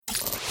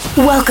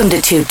Welcome to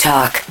Tube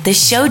Talk, the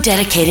show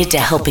dedicated to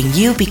helping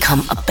you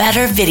become a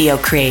better video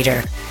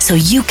creator so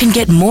you can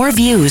get more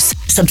views,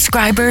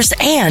 subscribers,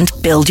 and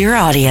build your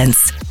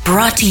audience.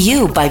 Brought to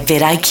you by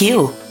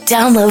vidIQ.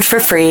 Download for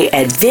free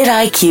at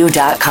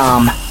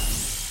vidIQ.com.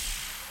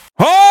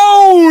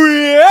 Oh,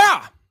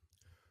 yeah!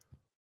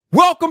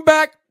 Welcome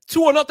back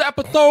to another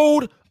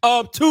episode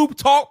of Tube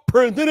Talk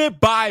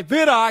presented by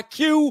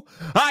vidIQ.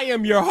 I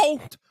am your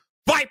host,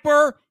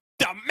 Viper,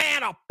 the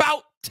man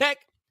about tech,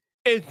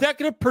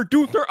 executive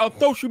producer of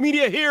social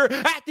media here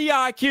at the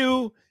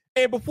IQ.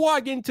 And before I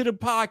get into the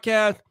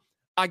podcast,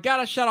 I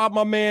gotta shout out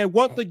my man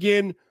once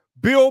again,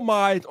 Bill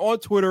Mize on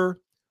Twitter.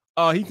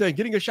 He said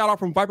getting a shout out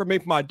from Viper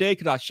made my day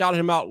because I shouted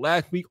him out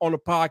last week on the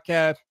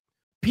podcast.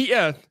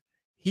 P.S.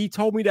 He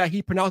told me that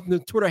he pronounced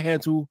his Twitter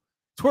handle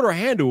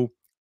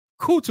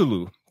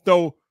Cthulhu.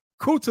 So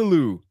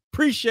Cthulhu,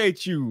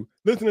 appreciate you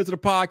listening to the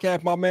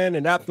podcast, my man,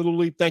 and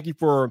absolutely thank you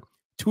for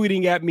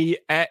tweeting at me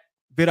at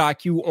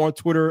vidIQ on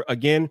Twitter.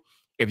 Again,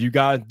 if you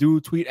guys do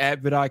tweet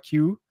at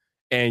vidIQ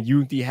and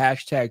use the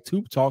hashtag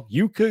Tube Talk,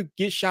 you could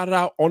get shouted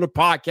out on the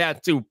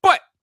podcast too. But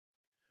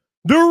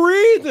the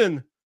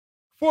reason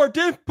for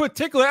this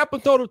particular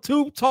episode of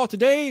Tube Talk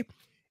today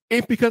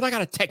is because I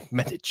got a text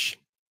message.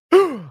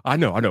 I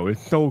know,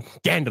 it's so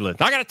scandalous.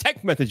 I got a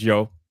text message,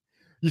 yo.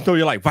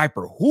 You're like,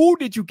 Viper, who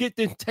did you get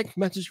this text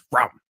message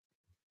from?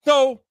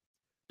 So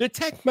the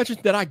text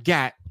message that I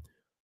got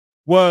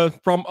was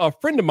from a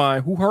friend of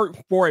mine who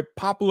worked for a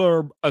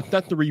popular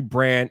accessory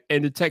brand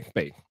in the tech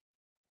space.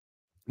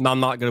 Now, I'm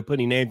not going to put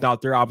any names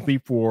out there, obviously,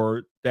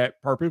 for that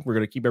purpose. We're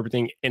going to keep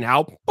everything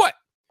in-house. But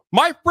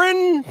my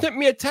friend sent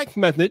me a text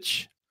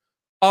message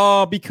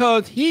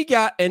because he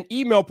got an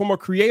email from a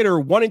creator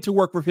wanting to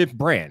work with his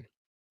brand.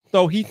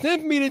 So he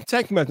sent me the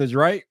text message,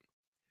 right?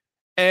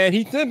 And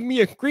he sent me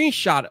a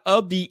screenshot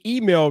of the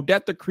email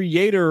that the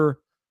creator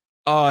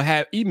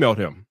had emailed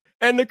him.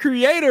 And the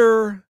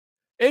creator,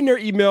 in their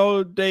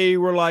email, they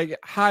were like,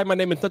 hi, my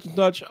name is such and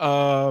such.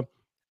 I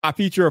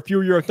feature a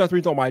few of your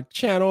accessories on my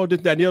channel,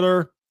 this, that, and the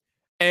other.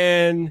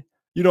 And,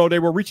 you know, they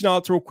were reaching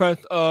out to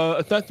request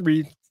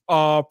accessories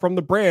from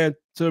the brand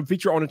to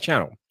feature on the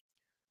channel.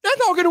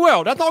 That's all good and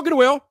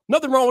well.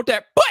 Nothing wrong with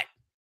that. But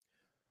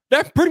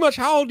that's pretty much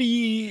how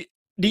the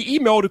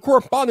email, the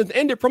correspondence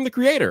ended from the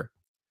creator.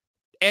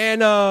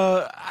 And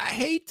I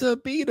hate to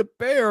be the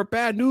bearer of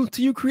bad news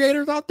to you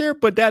creators out there,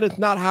 but that is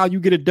not how you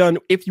get it done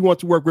if you want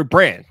to work with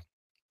brands.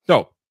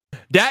 So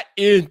that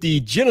is the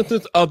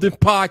genesis of this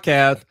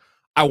podcast.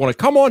 I want to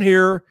come on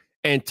here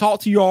and talk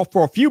to you all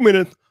for a few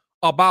minutes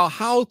about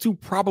how to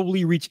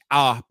properly reach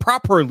out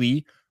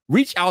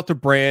to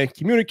brands,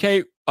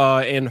 communicate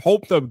in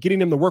hopes of getting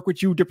them to work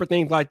with you, different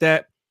things like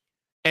that.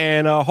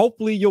 And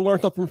hopefully you'll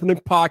learn something from this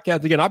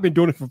podcast. Again, I've been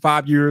doing it for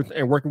 5 years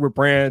and working with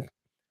brands.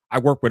 I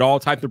work with all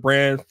types of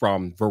brands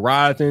from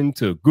Verizon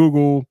to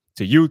Google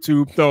to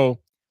YouTube. So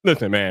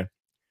listen, man,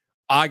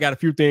 I got a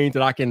few things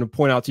that I can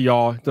point out to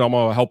y'all that I'm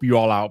going to help you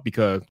all out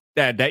because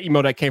that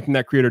email that came from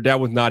that creator, that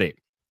was not it.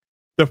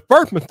 The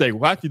first mistake,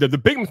 well, actually, the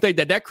big mistake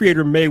that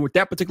creator made with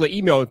that particular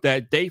email is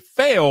that they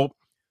failed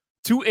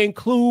to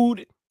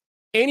include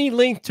any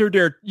link to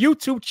their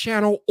YouTube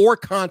channel or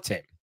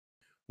content.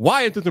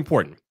 Why is this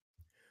important?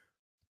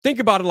 Think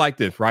about it like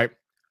this, right?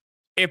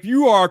 If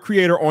you are a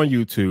creator on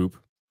YouTube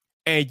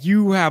and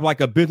you have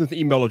like a business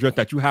email address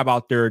that you have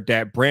out there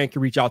that brand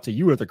can reach out to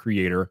you as a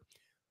creator,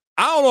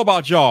 I don't know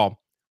about y'all,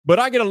 but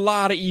I get a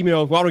lot of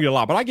emails. Well, I don't get a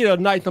lot, but I get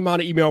a nice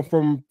amount of email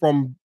from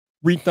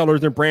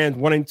resellers and brands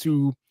wanting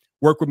to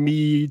work with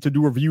me to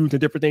do reviews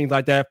and different things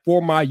like that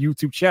for my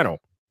YouTube channel.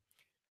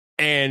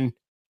 And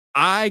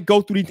I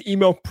go through these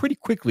emails pretty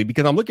quickly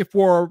because I'm looking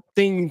for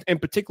things in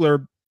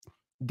particular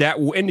that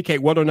will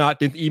indicate whether or not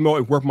this email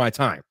is worth my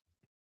time.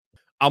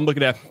 I'm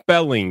looking at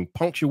spelling,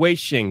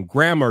 punctuation,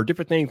 grammar,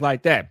 different things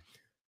like that.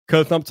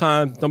 Because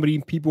sometimes some of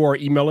these people are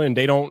emailing and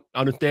they don't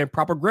understand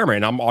proper grammar,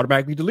 and I'm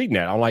automatically deleting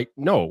that. I'm like,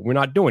 no, we're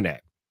not doing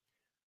that.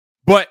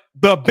 But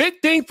the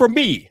big thing for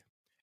me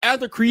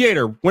as a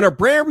creator, when a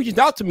brand reaches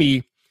out to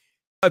me,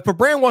 if a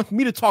brand wants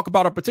me to talk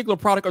about a particular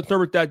product or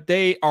service that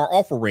they are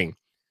offering,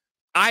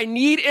 I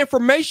need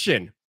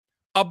information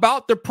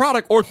about the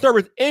product or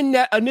service in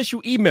that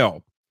initial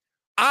email.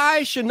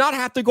 I should not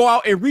have to go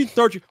out and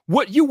research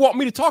what you want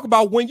me to talk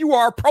about when you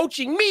are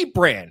approaching me,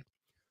 brand.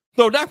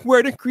 So that's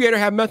where this creator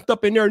had messed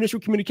up in their initial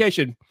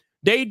communication.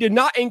 They did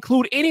not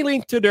include any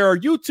link to their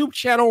YouTube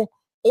channel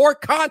or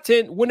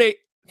content when they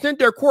sent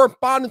their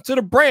correspondence to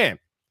the brand.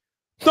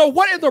 So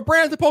what is the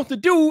brand supposed to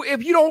do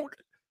if you don't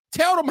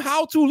tell them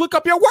how to look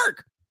up your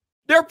work?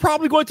 They're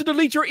probably going to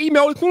delete your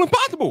email as soon as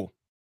possible.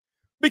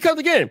 Because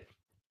again,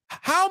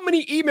 how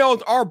many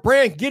emails are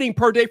brands getting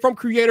per day from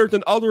creators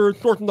and other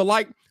sources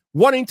alike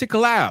wanting to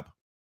collab?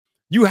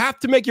 You have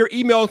to make your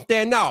email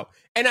stand out.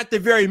 And at the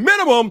very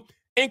minimum,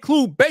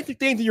 include basic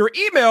things in your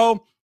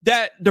email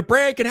that the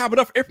brand can have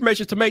enough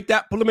information to make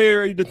that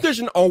preliminary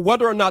decision on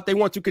whether or not they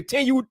want to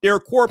continue their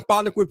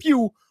correspondence with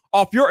you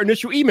off your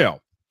initial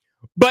email.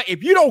 But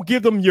if you don't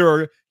give them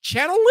your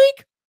channel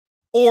link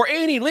or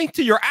any link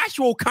to your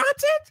actual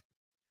content,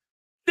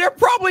 they're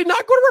probably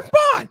not going to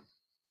respond.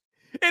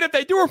 And if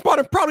they do respond,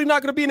 it's probably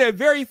not going to be in a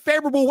very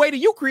favorable way to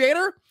you,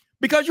 creator,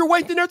 because you're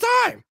wasting their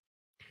time.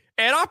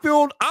 And I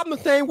feel I'm the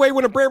same way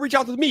when a brand reaches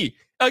out to me.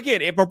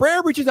 Again, if a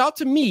brand reaches out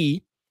to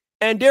me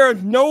and there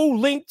is no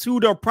link to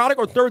the product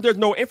or service, there's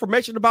no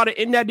information about it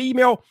in that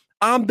email,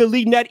 I'm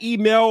deleting that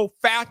email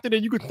faster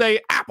than you could say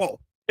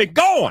Apple. It's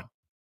gone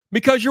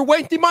because you're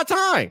wasting my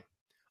time.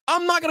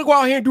 I'm not going to go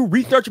out here and do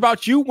research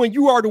about you when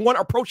you are the one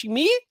approaching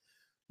me.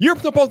 You're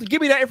supposed to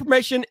give me that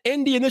information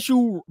in the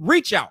initial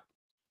reach out,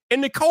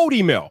 in the cold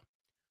email.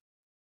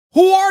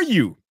 Who are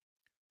you?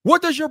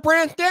 What does your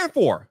brand stand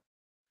for?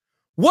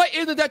 What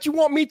is it that you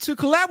want me to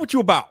collab with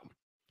you about?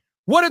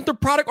 What is the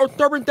product or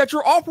service that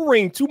you're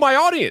offering to my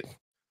audience?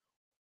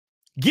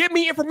 Give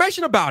me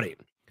information about it.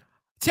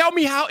 Tell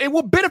me how it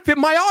will benefit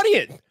my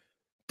audience.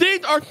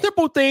 These are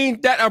simple things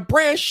that a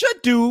brand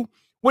should do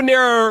when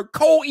they're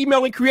cold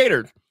emailing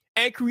creators.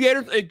 And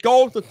creators, it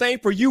goes the same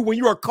for you when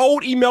you are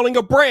cold emailing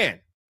a brand.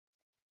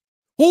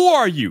 Who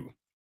are you?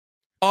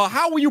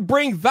 How will you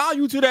bring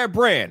value to that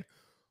brand?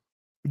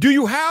 Do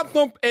you have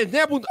some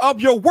examples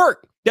of your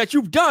work that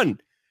you've done?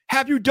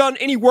 Have you done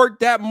any work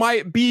that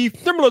might be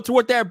similar to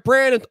what that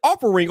brand is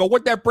offering or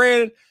what that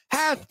brand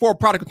has for a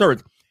product or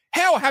service?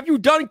 Hell, have you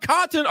done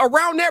content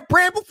around that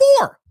brand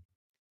before?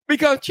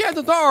 Because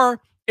chances are,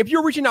 if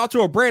you're reaching out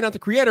to a brand as a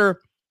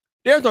creator,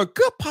 there's a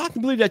good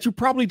possibility that you've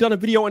probably done a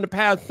video in the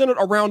past centered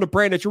around the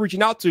brand that you're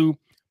reaching out to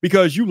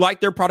because you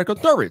like their product or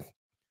service.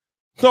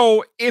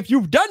 So if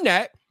you've done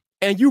that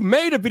and you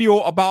made a video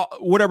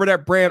about whatever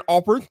that brand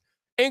offers,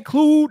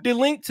 include the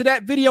link to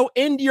that video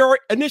in your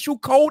initial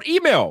cold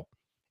email.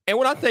 And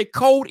when I say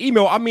cold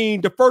email, I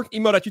mean the first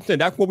email that you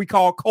send. That's what we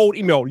call cold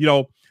email. You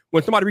know,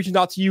 when somebody reaches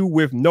out to you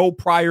with no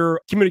prior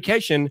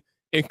communication,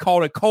 it's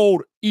called a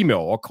cold email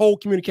or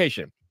cold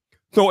communication.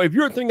 So if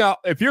you're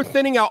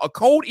sending out a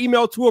cold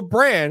email to a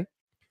brand,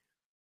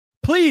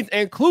 please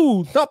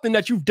include something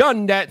that you've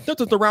done that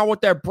centers around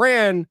what that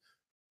brand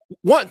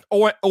wants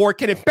or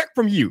can expect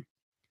from you.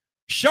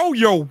 Show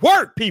your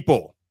work,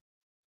 people.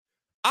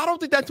 I don't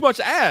think that's too much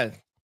to ask.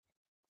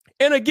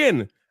 And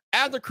again,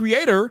 as a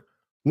creator,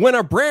 when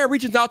a brand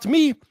reaches out to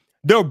me,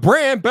 the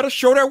brand better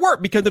show their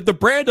work, because if the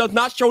brand does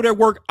not show their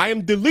work, I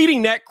am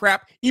deleting that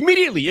crap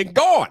immediately. It's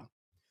gone.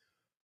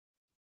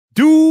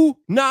 Do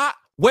not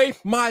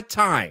waste my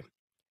time.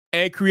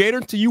 And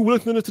creators, to you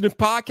listening to this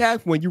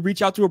podcast, when you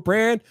reach out to a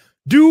brand,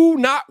 do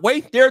not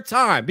waste their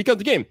time. Because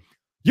again,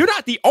 you're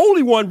not the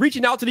only one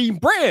reaching out to these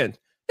brands.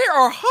 There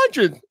are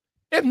hundreds,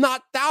 if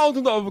not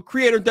thousands of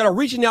creators that are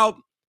reaching out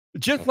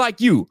just like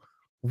you.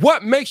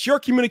 What makes your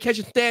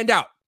communication stand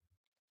out?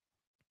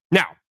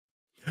 Now,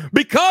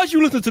 because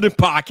you listen to this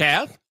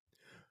podcast,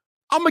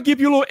 I'm going to give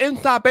you a little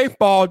inside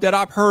baseball that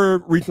I've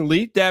heard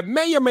recently that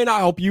may or may not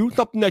help you,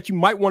 something that you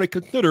might want to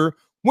consider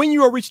when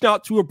you are reaching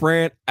out to a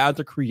brand as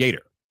a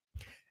creator.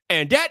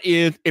 And that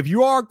is, if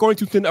you are going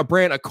to send a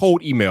brand a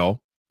cold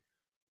email,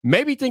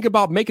 maybe think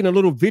about making a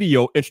little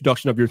video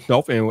introduction of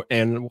yourself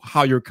and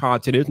how your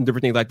content is and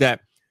different things like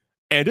that.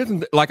 And this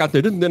is, like I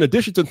said, this is in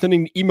addition to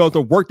sending emails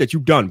of work that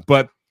you've done,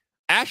 but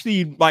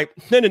actually like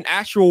send an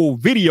actual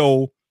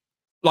video,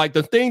 like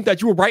the things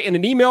that you would write in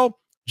an email,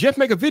 just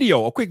make a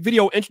video, a quick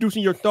video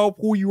introducing yourself,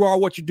 who you are,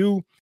 what you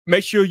do.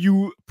 Make sure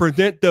you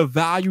present the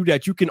value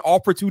that you can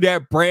offer to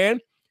that brand,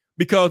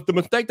 because the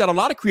mistake that a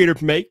lot of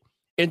creators make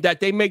is that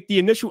they make the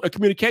initial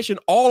communication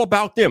all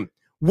about them,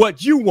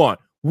 what you want,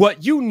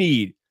 what you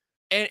need.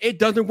 And it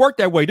doesn't work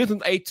that way. This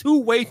is a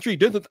two-way street.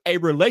 This is a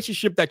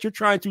relationship that you're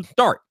trying to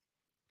start.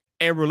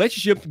 And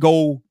relationships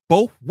go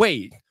both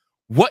ways.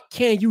 What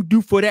can you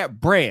do for that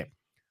brand?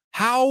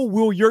 How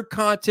will your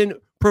content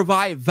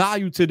provide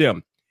value to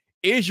them?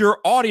 Is your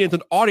audience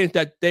an audience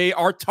that they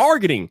are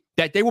targeting,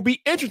 that they will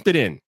be interested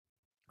in?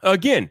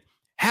 Again,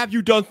 have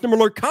you done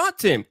similar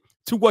content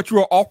to what you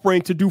are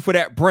offering to do for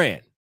that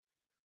brand?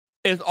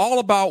 It's all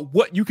about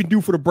what you can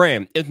do for the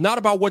brand. It's not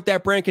about what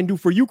that brand can do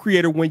for you,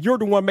 creator. When you're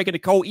the one making the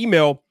cold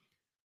email,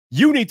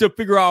 you need to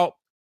figure out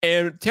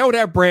and tell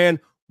that brand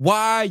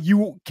why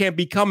you can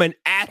become an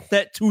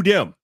asset to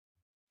them.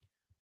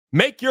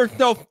 Make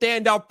yourself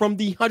stand out from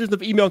the hundreds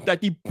of emails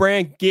that the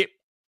brand get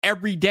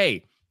every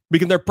day,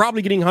 because they're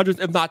probably getting hundreds,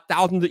 if not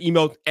thousands of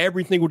emails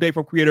every single day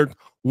from creators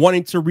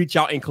wanting to reach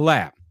out and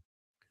collab.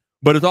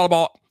 But it's all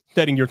about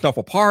setting yourself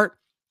apart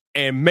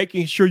and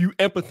making sure you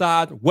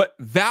emphasize what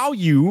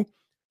value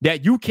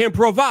that you can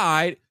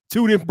provide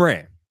to this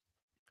brand.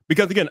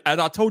 Because again, as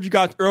I told you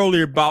guys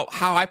earlier about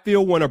how I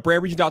feel when a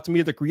brand reaches out to me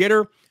as a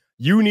creator,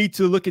 you need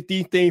to look at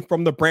these things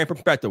from the brand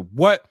perspective.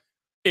 What,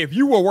 if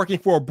you were working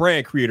for a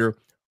brand creator,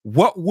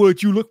 what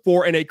would you look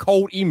for in a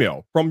cold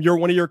email from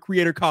one of your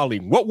creator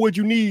colleagues? What would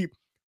you need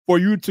for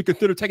you to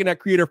consider taking that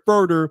creator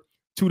further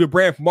to the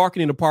brand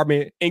marketing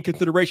department in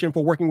consideration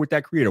for working with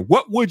that creator?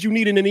 What would you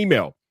need in an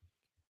email?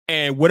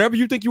 And whatever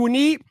you think you would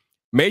need,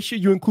 make sure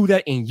you include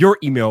that in your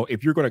email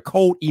if you're going to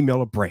cold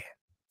email a brand.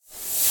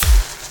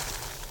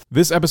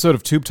 This episode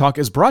of Tube Talk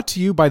is brought to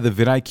you by the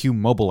vidIQ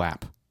mobile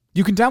app.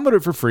 You can download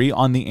it for free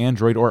on the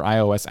Android or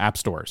iOS app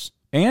stores.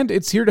 And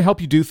it's here to help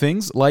you do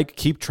things like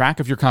keep track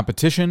of your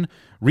competition,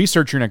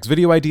 research your next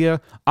video idea,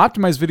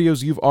 optimize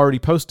videos you've already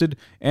posted,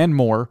 and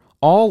more,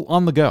 all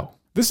on the go.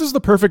 This is the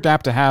perfect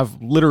app to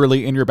have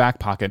literally in your back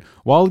pocket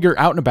while you're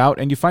out and about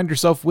and you find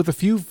yourself with a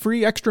few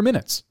free extra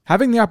minutes.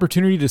 Having the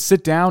opportunity to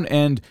sit down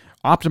and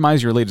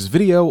optimize your latest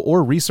video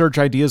or research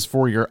ideas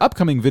for your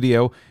upcoming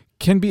video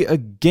can be a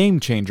game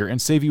changer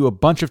and save you a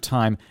bunch of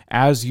time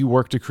as you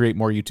work to create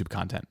more YouTube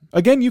content.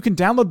 Again, you can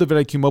download the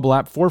vidIQ mobile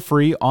app for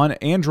free on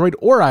Android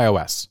or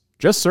iOS.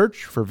 Just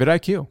search for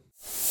vidIQ.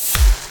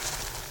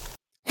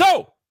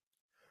 So,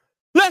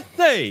 let's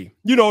say,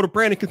 the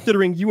brand is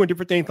considering you and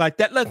different things like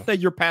that. Let's say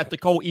you're past the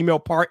cold email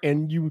part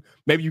and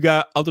maybe you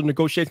got other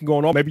negotiations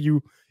going on. Maybe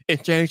you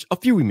exchange a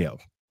few emails.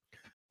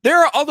 There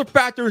are other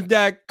factors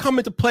that come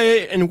into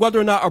play in whether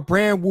or not a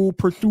brand will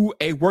pursue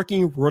a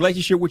working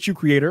relationship with you,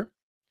 creator.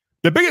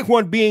 The biggest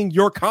one being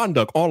your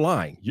conduct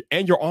online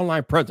and your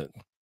online presence,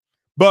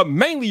 but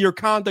mainly your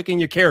conduct and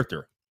your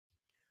character,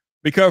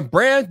 because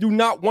brands do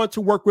not want to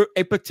work with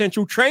a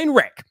potential train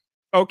wreck.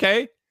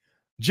 Okay.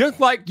 Just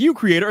like you,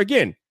 creator.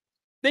 Again,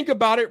 think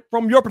about it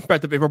from your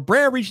perspective. If a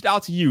brand reached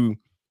out to you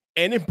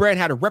and this brand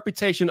had a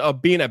reputation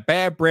of being a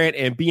bad brand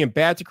and being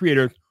bad to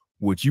creators,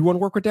 would you want to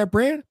work with that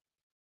brand?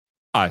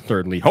 I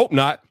certainly hope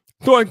not.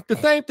 So it's the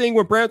same thing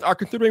when brands are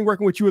considering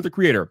working with you as a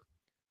creator.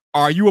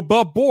 Are you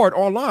above board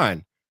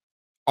online?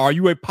 Are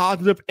you a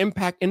positive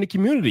impact in the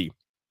community?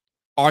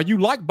 Are you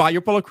liked by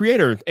your fellow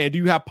creators? And do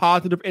you have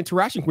positive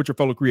interactions with your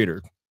fellow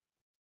creators?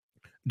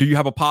 Do you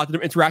have a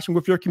positive interaction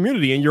with your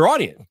community and your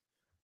audience?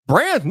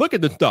 Brands look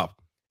at this stuff.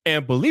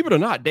 And believe it or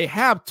not, they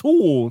have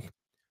tools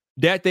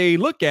that they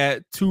look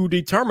at to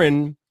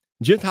determine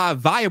just how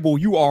valuable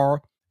you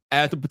are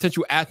as a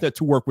potential asset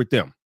to work with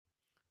them.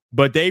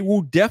 But they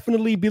will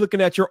definitely be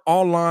looking at your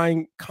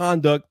online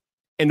conduct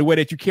and the way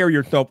that you carry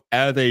yourself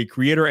as a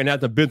creator and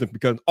as a business,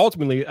 because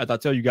ultimately, as I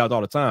tell you guys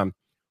all the time,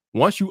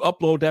 once you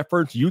upload that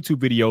first YouTube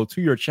video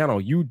to your channel,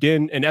 you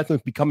then, in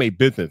essence, become a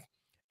business.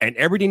 And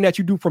everything that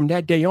you do from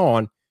that day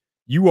on,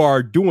 you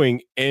are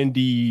doing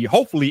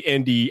hopefully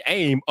in the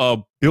aim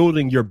of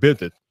building your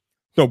business.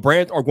 So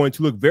brands are going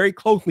to look very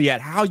closely at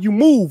how you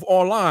move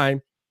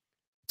online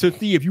to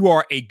see if you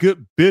are a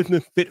good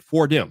business fit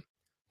for them.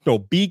 So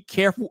be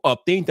careful of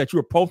things that you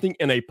are posting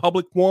in a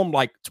public forum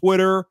like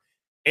Twitter,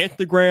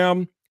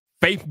 Instagram,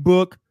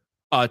 Facebook,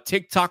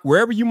 TikTok,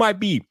 wherever you might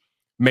be.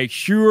 Make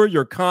sure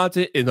your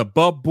content is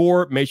above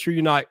board. Make sure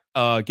you're not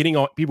getting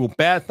on people's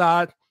bad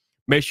side.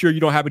 Make sure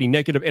you don't have any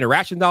negative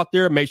interactions out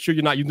there. Make sure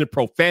you're not using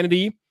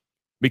profanity,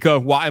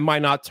 because while it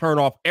might not turn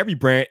off every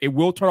brand, it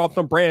will turn off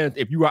some brands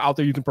if you are out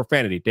there using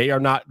profanity. They're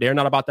not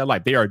about that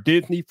life. They are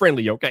Disney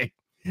friendly, okay?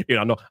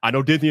 I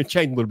know Disney has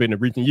changed a little bit in the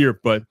recent years,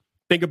 but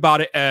think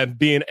about it as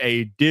being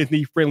a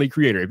Disney friendly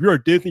creator. If you're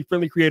a Disney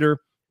friendly creator,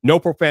 no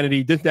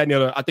profanity, this, that, and the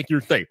other, I think you're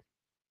safe.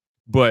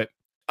 But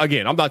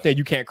again, I'm not saying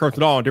you can't curse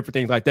at all and different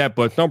things like that,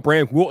 but some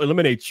brands will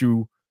eliminate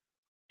you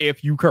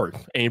if you curse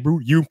and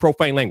use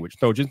profane language.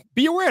 So just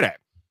be aware of that.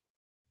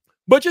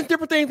 But just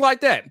different things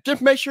like that.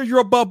 Just make sure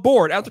you're above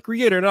board as a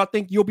creator, and I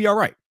think you'll be all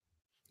right.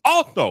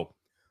 Also,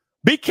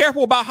 be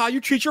careful about how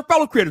you treat your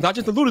fellow creators. I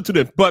just alluded to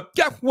this, but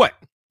guess what?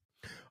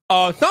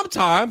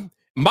 Sometimes,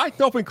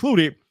 myself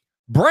included,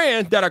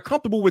 brands that are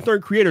comfortable with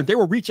certain creators, they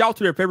will reach out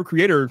to their favorite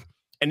creators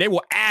and they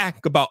will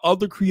ask about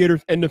other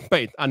creators in the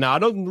space. Now, I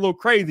know it's a little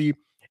crazy,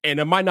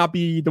 and it might not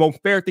be the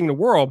most fair thing in the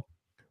world,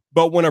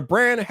 but when a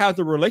brand has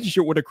a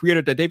relationship with a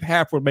creator that they've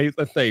had for maybe,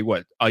 let's say,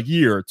 a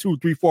year, 2,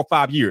 3, 4,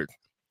 5 years,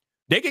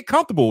 they get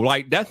comfortable.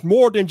 Like, that's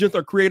more than just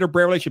a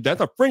creator-brand relationship.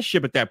 That's a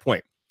friendship at that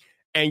point.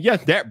 And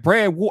yes, that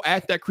brand will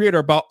ask that creator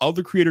about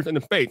other creators in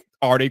the space.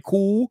 Are they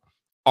cool?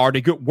 Are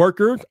they good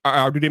workers?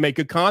 Or do they make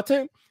good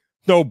content?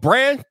 So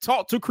brands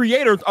talk to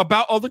creators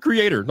about other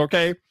creators,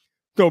 okay?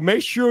 So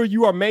make sure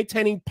you are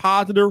maintaining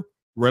positive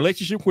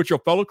relationships with your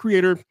fellow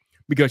creators,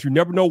 because you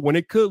never know when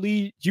it could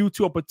lead you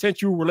to a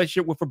potential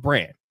relationship with a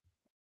brand.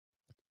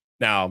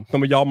 Now,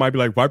 some of y'all might be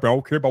like, Viper, I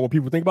don't care about what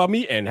people think about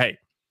me. And hey,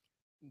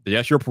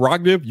 that's your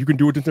prerogative. You can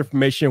do with this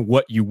information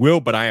what you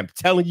will, but I am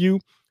telling you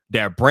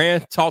that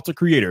brands talk to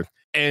creators.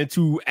 And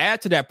to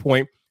add to that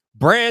point,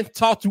 brands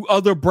talk to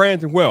other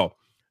brands as well.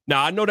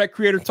 Now, I know that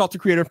creators talk to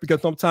creators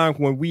because sometimes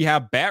when we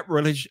have bad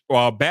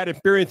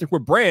experiences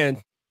with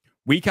brands,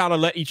 we kind of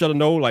let each other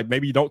know, like,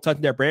 maybe you don't touch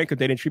that brand because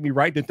they didn't treat me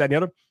right, this, that, and the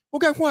other. Well,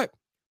 guess what?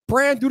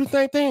 Brands do the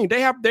same thing.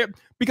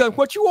 Because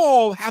what you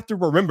all have to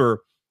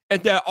remember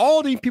is that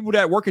all these people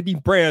that work at these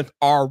brands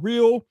are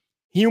real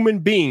human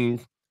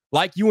beings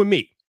like you and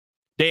me.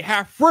 They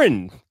have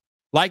friends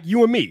like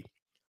you and me.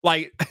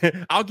 Like,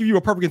 I'll give you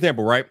a perfect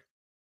example, right?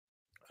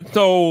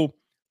 So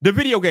the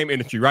video game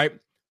industry, right?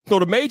 So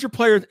the major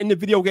players in the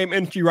video game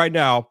industry right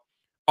now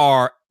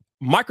are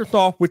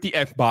Microsoft with the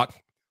Xbox,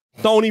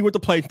 Sony with the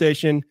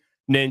PlayStation,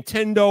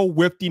 Nintendo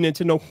with the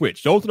Nintendo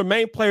Switch. Those are the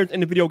main players in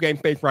the video game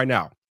space right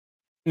now.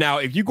 Now,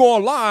 if you go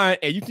online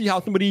and you see how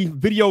some of these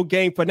video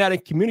game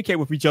fanatics communicate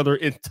with each other,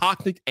 it's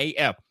toxic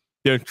AF.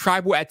 There's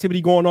tribal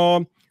activity going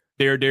on.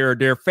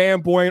 They're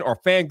fanboying or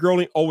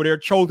fangirling over their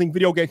chosen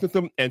video game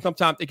system, and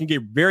sometimes it can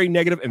get very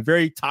negative and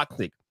very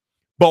toxic.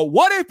 But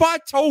what if I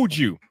told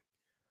you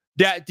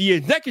that the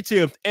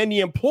executives and the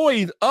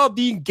employees of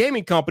these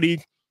gaming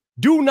companies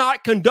do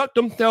not conduct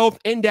themselves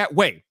in that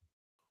way?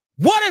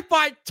 What if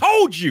I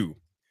told you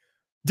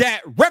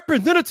that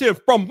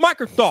representatives from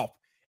Microsoft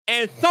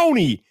and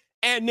Sony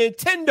and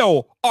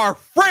Nintendo are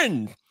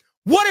friends?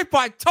 What if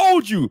I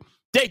told you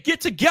they get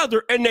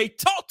together and they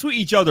talk to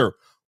each other?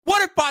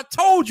 What if I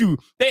told you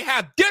they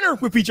have dinner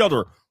with each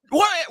other?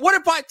 What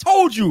if I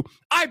told you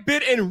I've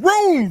been in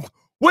rooms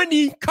when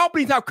these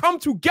companies have come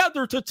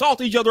together to talk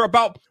to each other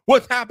about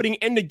what's happening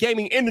in the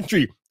gaming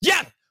industry?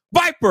 Yes,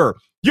 Viper,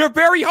 your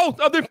very host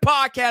of this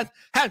podcast,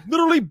 has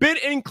literally been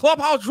in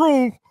clubhouse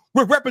rooms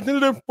with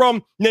representatives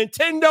from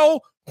Nintendo,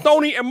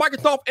 Sony, and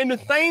Microsoft in the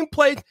same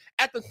place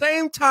at the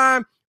same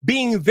time,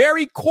 being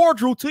very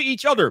cordial to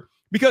each other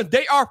because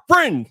they are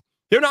friends.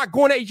 They're not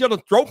going at each other's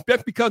throats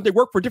just because they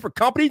work for different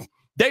companies.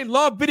 They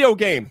love video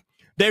games.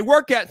 They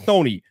work at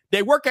Sony.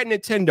 They work at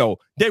Nintendo.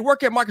 They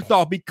work at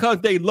Microsoft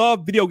because they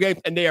love video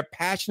games and they are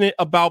passionate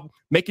about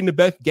making the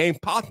best games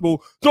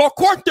possible. So, of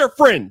course, they're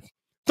friends.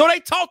 So they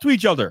talk to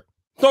each other.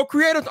 So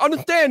creators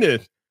understand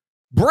this.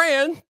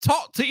 Brands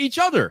talk to each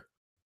other.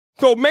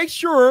 So make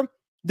sure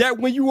that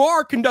when you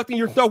are conducting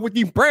yourself with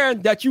these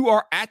brands that you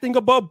are acting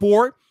above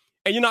board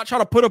and you're not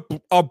trying to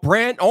put a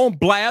brand on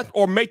blast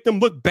or make them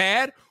look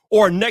bad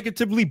or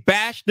negatively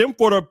bash them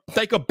for the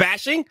sake of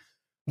bashing.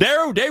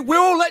 They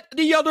will let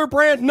the other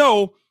brand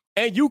know,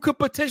 and you could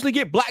potentially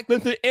get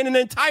blacklisted in an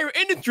entire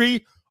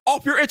industry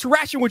off your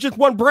interaction with just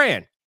one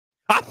brand.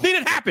 I've seen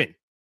it happen.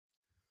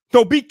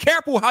 So be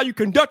careful how you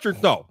conduct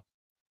yourself.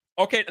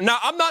 Okay, now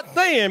I'm not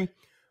saying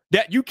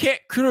that you can't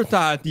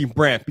criticize these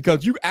brands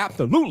because you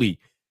absolutely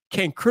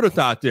can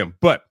criticize them,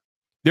 but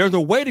there's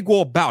a way to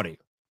go about it,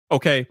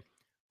 okay?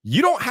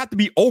 You don't have to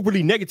be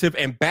overly negative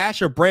and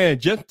bash a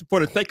brand just for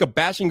the sake of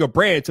bashing a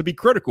brand to be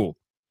critical.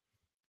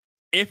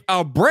 If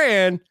a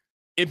brand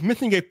is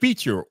missing a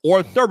feature or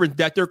a service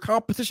that their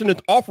competition is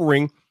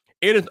offering,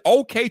 it is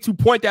okay to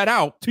point that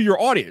out to your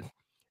audience.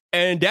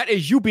 And that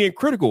is you being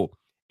critical.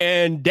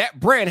 And that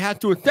brand has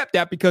to accept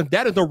that because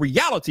that is a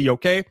reality,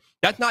 okay?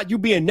 That's not you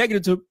being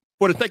negative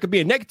for the sake of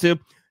being negative.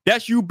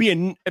 That's you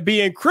being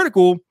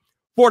critical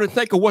for the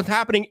sake of what's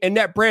happening in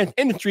that brand's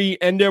industry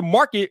and their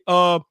market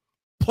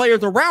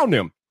players around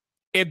them.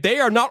 If they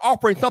are not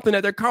offering something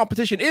that their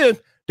competition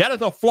is, that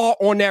is a flaw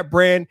on that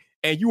brand.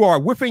 And you are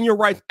within your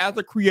rights as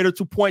a creator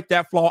to point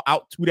that flaw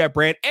out to that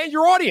brand and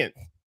your audience.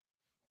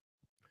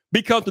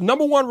 Because the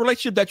number one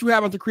relationship that you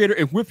have as a creator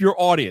is with your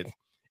audience.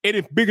 It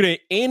is bigger than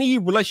any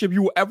relationship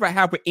you will ever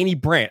have with any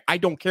brand. I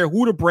don't care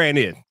who the brand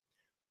is.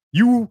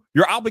 Your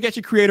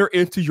obligation, creator,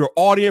 is to your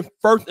audience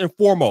first and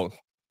foremost.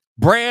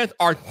 Brands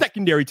are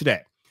secondary to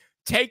that.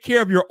 Take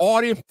care of your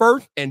audience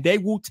first, and they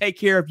will take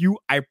care of you,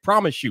 I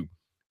promise you.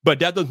 But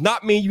that does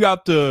not mean you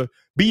have to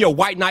be a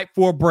white knight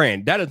for a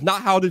brand. That is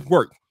not how this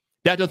works.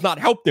 That does not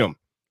help them,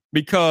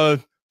 because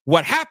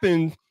what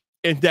happens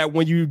is that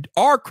when you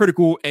are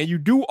critical and you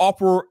do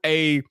offer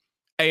an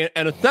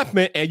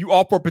assessment and you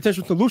offer a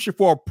potential solution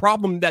for a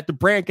problem that the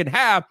brand can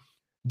have,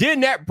 then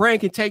that brand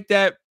can take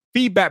that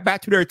feedback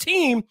back to their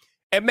team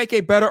and make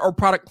a better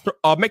product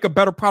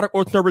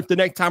or service the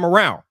next time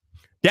around.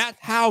 That's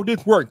how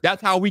this works.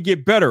 That's how we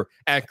get better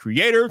as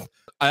creators.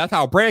 That's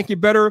how brands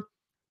get better.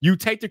 You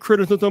take the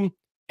criticism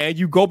and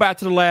you go back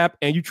to the lab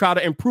and you try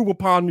to improve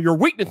upon your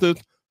weaknesses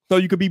so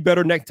you could be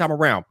better next time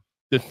around.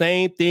 The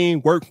same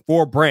thing works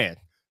for brands.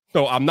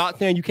 So I'm not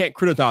saying you can't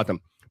criticize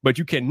them, but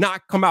you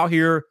cannot come out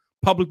here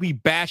publicly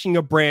bashing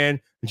a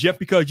brand just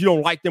because you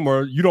don't like them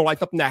or you don't like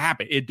something that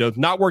happened. It does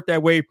not work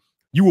that way.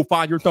 You will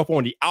find yourself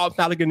on the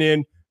outside looking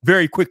in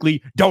very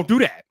quickly. Don't do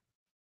that.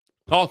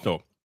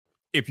 Also,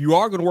 if you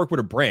are going to work with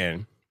a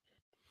brand,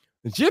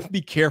 just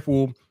be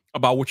careful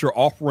about what you're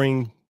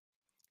offering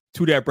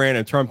to that brand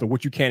in terms of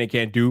what you can and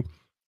can't do,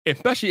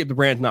 especially if the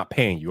brand's not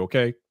paying you,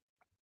 okay?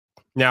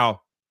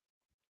 Now,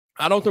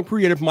 I don't think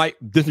creators might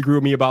disagree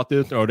with me about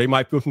this, or they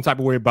might feel some type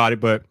of way about it,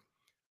 but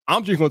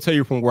I'm just going to tell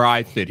you from where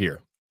I sit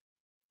here.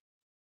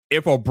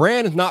 If a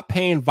brand is not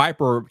paying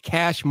Viper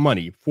cash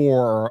money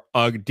for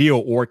a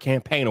deal or a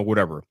campaign or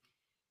whatever,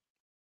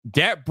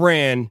 that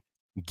brand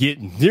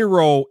gets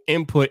zero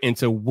input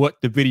into what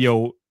the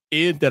video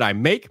is that I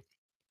make.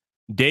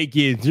 They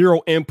get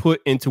zero input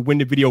into when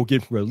the video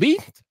gets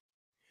released.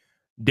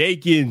 They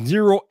get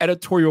zero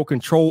editorial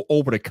control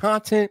over the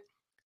content.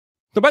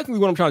 So basically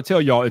what I'm trying to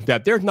tell y'all is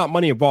that there's not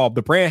money involved.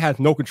 The brand has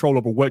no control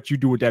over what you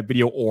do with that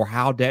video or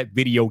how that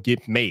video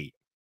gets made.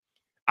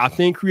 I've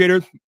seen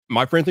creators,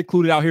 my friends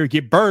included out here,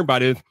 get burned by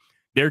this.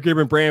 They're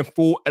giving brand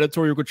full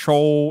editorial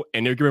control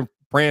and they're giving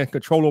brand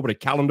control over the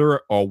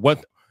calendar or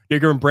what they're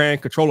giving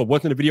brand control of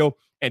what's in the video.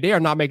 And they are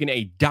not making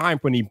a dime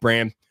from these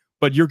brands,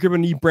 but you're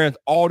giving these brands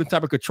all this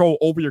type of control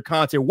over your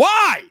content.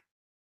 Why?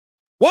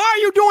 Why are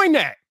you doing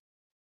that?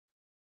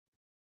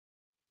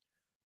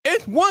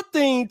 It's one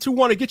thing to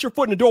want to get your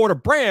foot in the door with a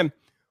brand,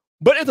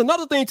 but it's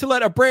another thing to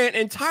let a brand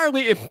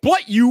entirely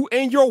exploit you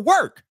and your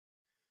work.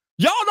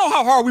 Y'all know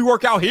how hard we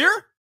work out here.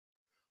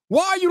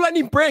 Why are you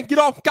letting these brands get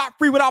off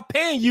scot-free without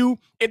paying you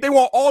if they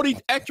want all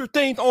these extra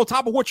things on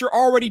top of what you're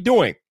already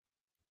doing?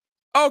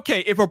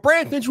 Okay, if a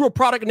brand sends you a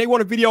product and they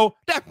want a video,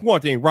 that's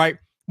one thing, right?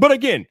 But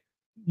again,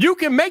 you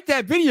can make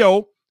that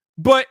video,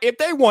 but if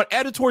they want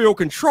editorial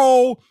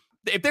control,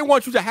 if they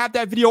want you to have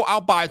that video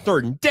out by a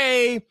certain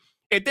day,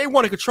 if they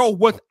want to control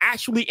what's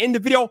actually in the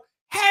video,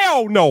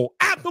 hell no,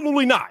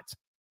 absolutely not.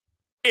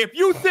 If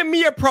you send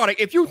me a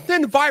product, if you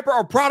send Viper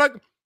a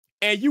product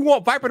and you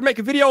want Viper to make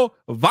a video,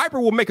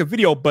 Viper will make a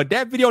video, but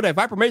that video that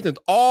Viper makes is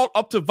all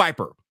up to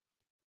Viper.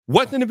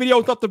 What's in the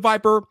video is up to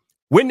Viper.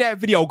 When that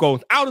video goes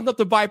out, it's up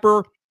to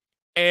Viper.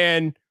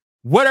 And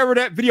whatever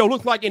that video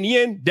looks like in the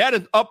end, that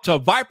is up to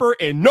Viper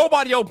and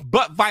nobody else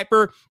but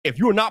Viper if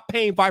you're not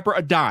paying Viper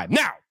a dime.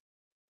 Now,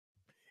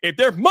 if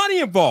there's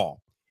money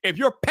involved, if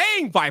you're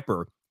paying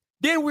Viper,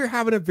 then we're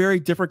having a very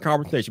different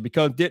conversation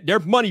because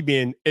there's money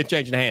being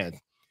exchanged hands.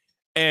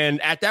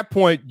 And at that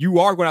point, you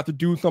are going to have to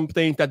do some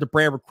things that the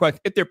brand requests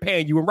if they're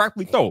paying you, and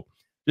rightfully so.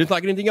 Just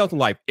like anything else in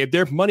life. If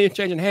there's money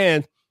exchanging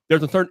hands,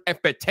 there's a certain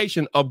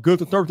expectation of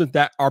goods and services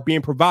that are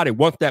being provided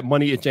once that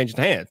money exchanges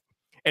hands.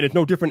 And it's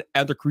no different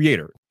as a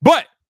creator.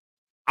 But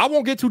I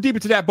won't get too deep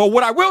into that. But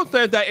what I will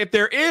say is that if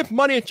there is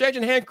money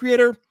exchanging hand,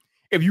 creator,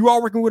 if you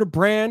are working with a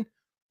brand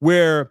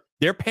where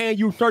they're paying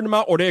you a certain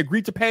amount or they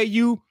agree to pay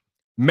you,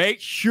 make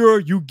sure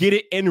you get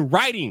it in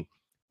writing.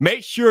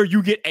 Make sure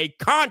you get a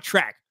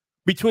contract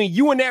between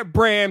you and that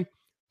brand,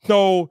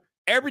 so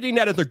everything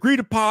that is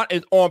agreed upon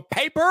is on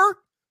paper,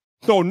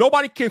 so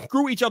nobody can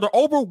screw each other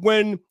over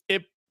when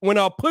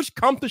a push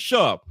comes to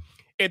shove.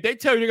 If they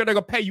tell you they're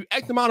gonna pay you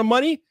X amount of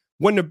money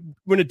when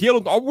the deal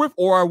is over with,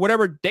 or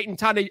whatever date and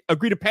time they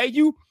agree to pay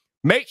you,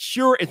 make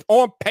sure it's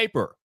on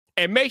paper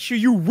and make sure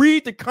you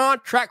read the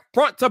contract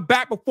front to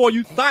back before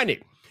you sign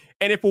it.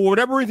 And if for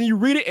whatever reason you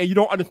read it and you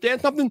don't understand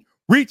something,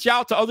 reach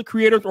out to other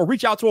creators or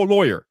reach out to a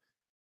lawyer.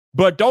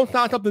 But don't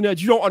sign something that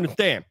you don't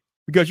understand,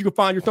 because you can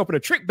find yourself in a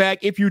trick bag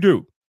if you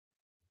do.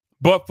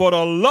 But for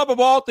the love of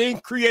all things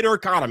creator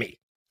economy,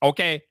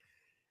 okay,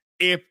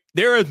 if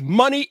there is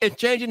money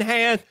exchanging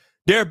hands,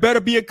 there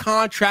better be a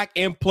contract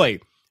in play.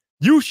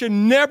 You should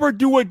never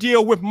do a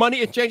deal with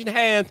money exchanging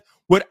hands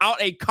without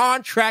a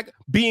contract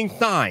being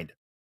signed.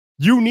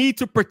 You need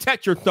to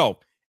protect yourself,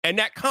 and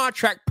that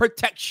contract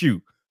protects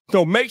you.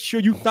 So make sure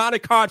you sign a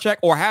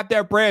contract or have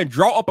that brand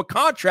draw up a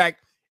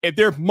contract if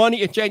there's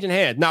money exchanging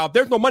hands. Now, if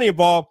there's no money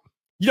involved,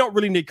 you don't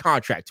really need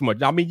contract too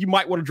much. I mean, you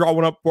might want to draw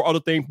one up for other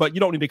things, but you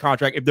don't need a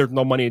contract if there's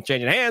no money in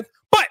changing hands.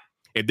 But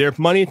if there's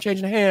money in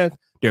changing hands,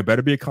 there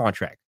better be a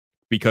contract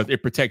because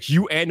it protects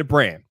you and the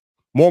brand.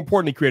 More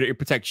importantly, creator, it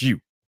protects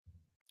you.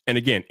 And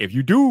again, if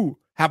you do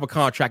have a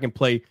contract in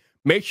play,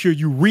 make sure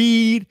you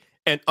read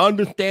and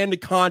understand the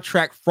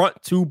contract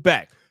front to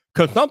back.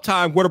 Because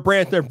sometimes what a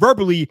brand says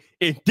verbally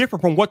is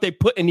different from what they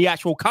put in the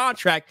actual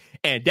contract.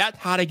 And that's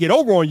how they get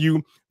over on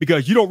you,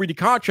 because you don't read the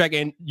contract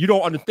and you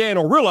don't understand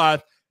or realize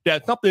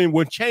that something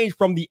would change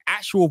from the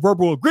actual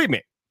verbal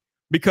agreement,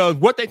 because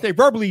what they say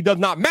verbally does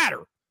not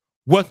matter.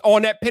 What's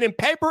on that pen and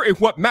paper is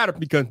what matters,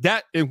 because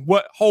that is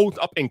what holds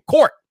up in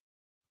court.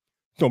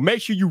 So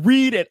make sure you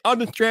read and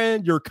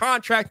understand your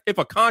contract if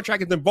a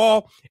contract is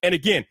involved. And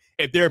again,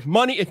 if there's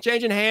money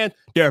exchanging hands,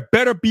 there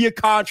better be a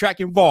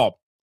contract involved.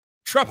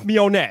 Trust me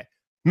on that.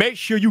 Make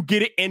sure you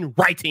get it in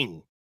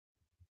writing.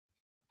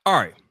 All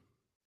right.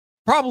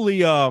 Probably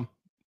the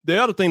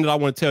other thing that I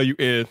want to tell you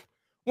is,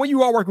 when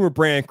you are working with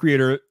brand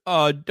creator,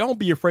 don't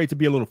be afraid to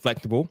be a little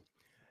flexible.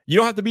 You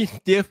don't have to be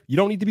stiff. You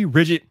don't need to be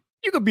rigid.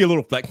 You could be a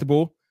little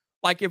flexible.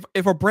 Like if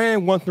a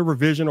brand wants a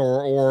revision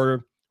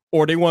or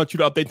they want you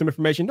to update some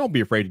information, don't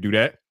be afraid to do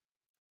that.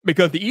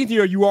 Because the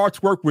easier you are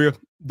to work with,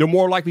 the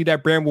more likely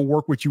that brand will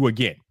work with you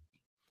again.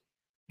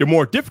 The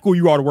more difficult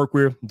you are to work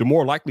with, the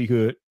more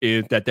likelihood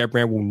is that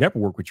brand will never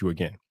work with you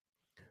again.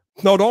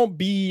 So don't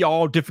be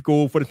all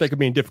difficult for the sake of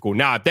being difficult.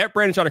 Now, if that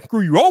brand is trying to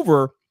screw you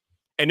over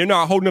and they're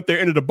not holding up their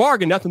end of the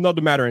bargain, that's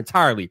another matter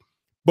entirely.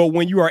 But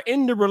when you are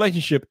in the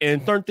relationship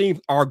and certain things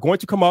are going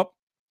to come up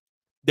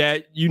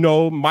that, you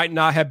know, might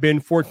not have been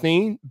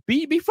foreseen,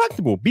 be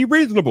flexible, be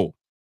reasonable,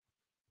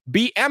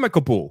 be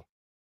amicable.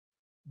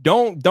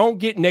 Don't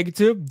get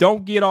negative.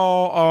 Don't get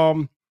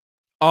all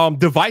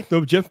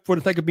divisive just for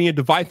the sake of being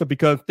divisive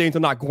because things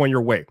are not going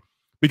your way.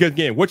 Because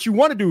again, what you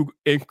want to do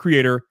in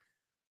creator,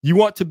 you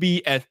want to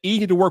be as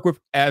easy to work with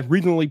as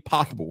reasonably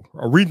possible.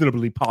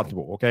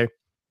 Okay.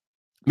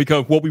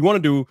 Because what we want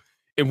to do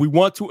is we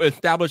want to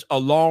establish a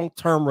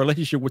long-term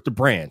relationship with the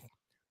brand.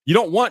 You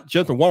don't want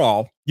just a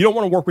one-off. You don't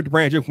want to work with the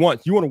brand just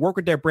once. You want to work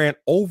with that brand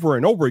over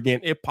and over again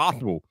if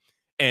possible.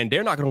 And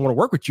they're not going to want to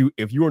work with you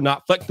if you are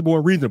not flexible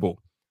and reasonable.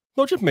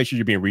 So just make sure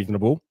you're being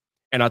reasonable.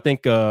 And I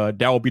think that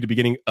will be the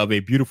beginning of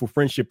a beautiful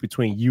friendship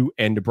between you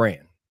and the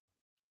brand.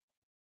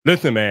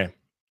 Listen, man,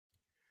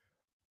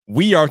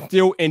 we are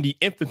still in the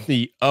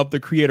infancy of the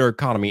creator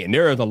economy, and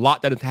there is a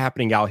lot that is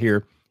happening out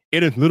here.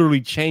 It is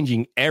literally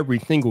changing every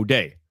single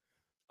day.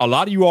 A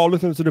lot of you all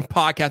listening to this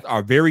podcast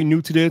are very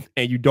new to this,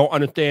 and you don't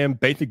understand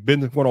basic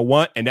business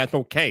 101, and that's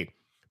okay.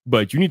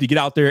 But you need to get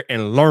out there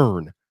and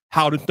learn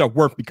how this stuff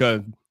works,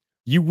 because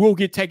you will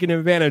get taken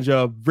advantage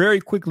of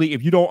very quickly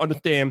if you don't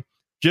understand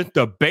just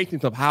the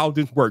basics of how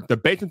this works, the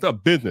basics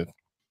of business.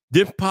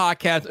 This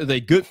podcast is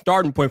a good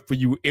starting point for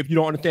you if you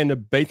don't understand the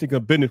basics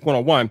of business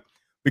 101,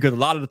 because a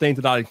lot of the things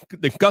that I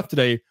discussed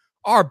today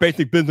are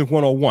basic business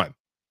 101.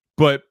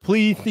 But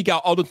please seek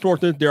out other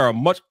sources. There are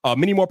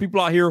many more people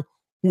out here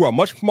who are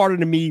much smarter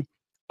than me,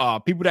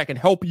 people that can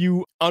help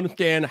you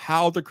understand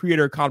how the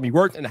creator economy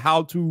works and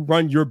how to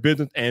run your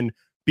business and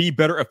be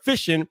better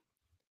efficient.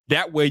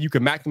 That way you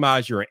can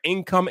maximize your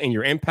income and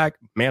your impact.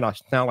 Man, I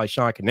sound like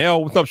Sean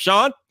Cannell. What's up,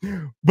 Sean?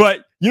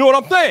 But you know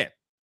what I'm saying?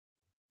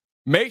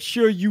 Make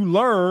sure you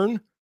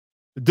learn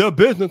the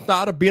business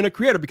side of being a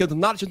creator, because it's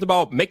not just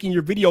about making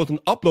your videos and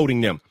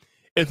uploading them.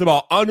 It's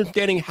about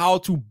understanding how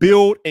to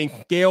build and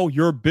scale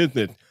your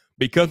business.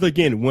 Because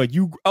again, when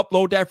you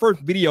upload that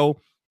first video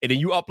and then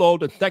you upload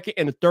the second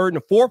and the third and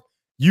the fourth,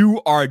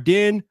 you are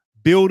then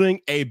building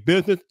a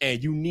business,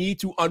 and you need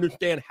to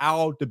understand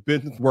how the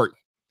business works.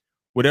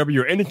 Whatever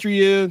your industry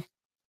is,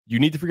 you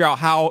need to figure out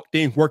how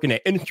things work in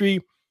that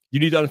industry. You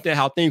need to understand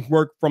how things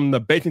work from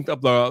the basics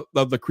of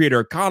the creator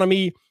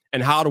economy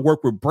and how to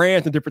work with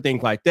brands and different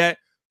things like that.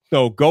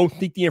 So go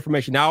seek the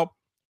information out.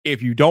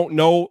 If you don't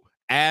know,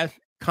 as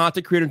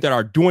content creators that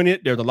are doing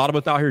it, there's a lot of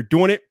us out here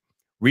doing it.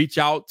 Reach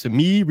out to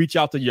me, reach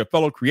out to your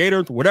fellow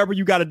creators, whatever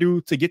you got to do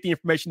to get the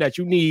information that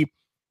you need.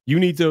 You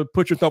need to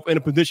put yourself in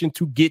a position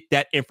to get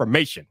that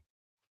information.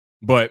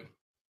 But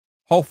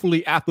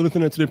hopefully after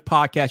listening to this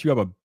podcast, you have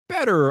a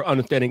better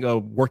understanding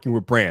of working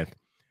with brands.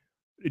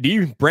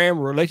 These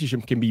brand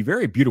relationships can be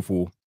very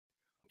beautiful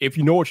if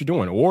you know what you're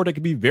doing, or they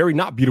can be very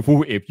not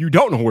beautiful if you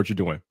don't know what you're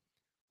doing.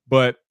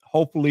 But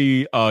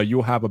hopefully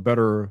you'll have a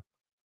better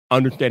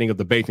understanding of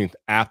the basics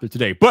after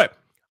today. But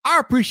I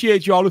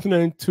appreciate y'all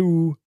listening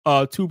to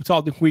Tube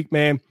Talk this week,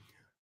 man.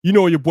 You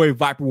know your boy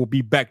Viper will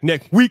be back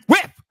next week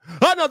with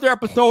another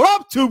episode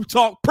of Tube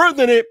Talk,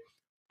 presented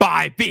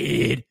by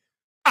vidIQ.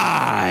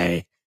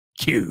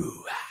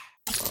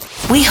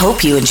 We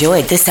hope you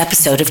enjoyed this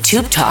episode of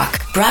Tube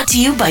Talk, brought to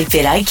you by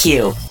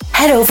vidIQ.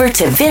 Head over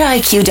to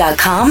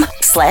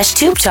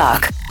vidIQ.com/Tube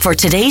Talk for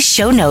today's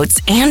show notes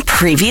and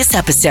previous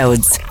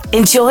episodes.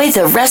 Enjoy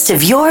the rest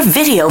of your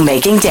video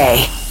making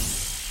day.